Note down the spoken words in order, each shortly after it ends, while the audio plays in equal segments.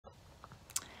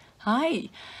Hi,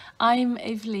 I'm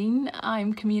Evelyn.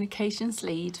 I'm Communications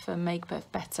Lead for Make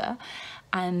Birth Better,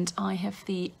 and I have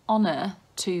the honour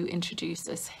to introduce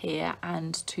us here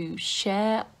and to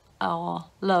share our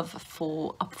love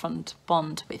for UPFRONT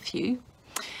Bond with you.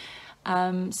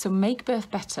 So Make Birth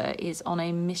Better is on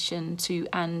a mission to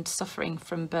end suffering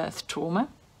from birth trauma.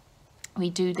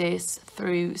 We do this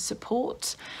through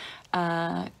support,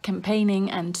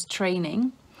 campaigning and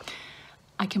training.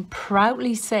 I can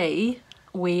proudly say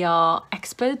we are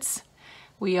experts,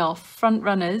 we are front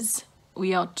runners,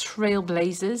 we are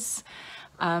trailblazers.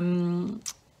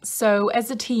 So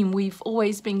as a team, we've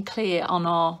always been clear on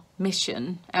our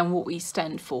mission and what we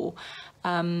stand for.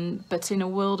 But in a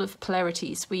world of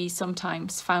polarities, we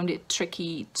sometimes found it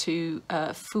tricky to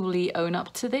fully own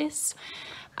up to this.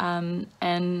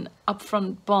 And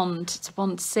UPFRONT Bond, to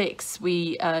Bond 6,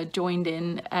 we joined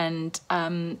in, and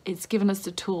it's given us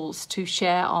the tools to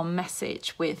share our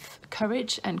message with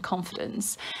courage and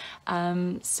confidence.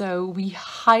 So we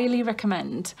highly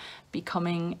recommend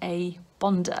becoming a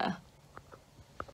bonder.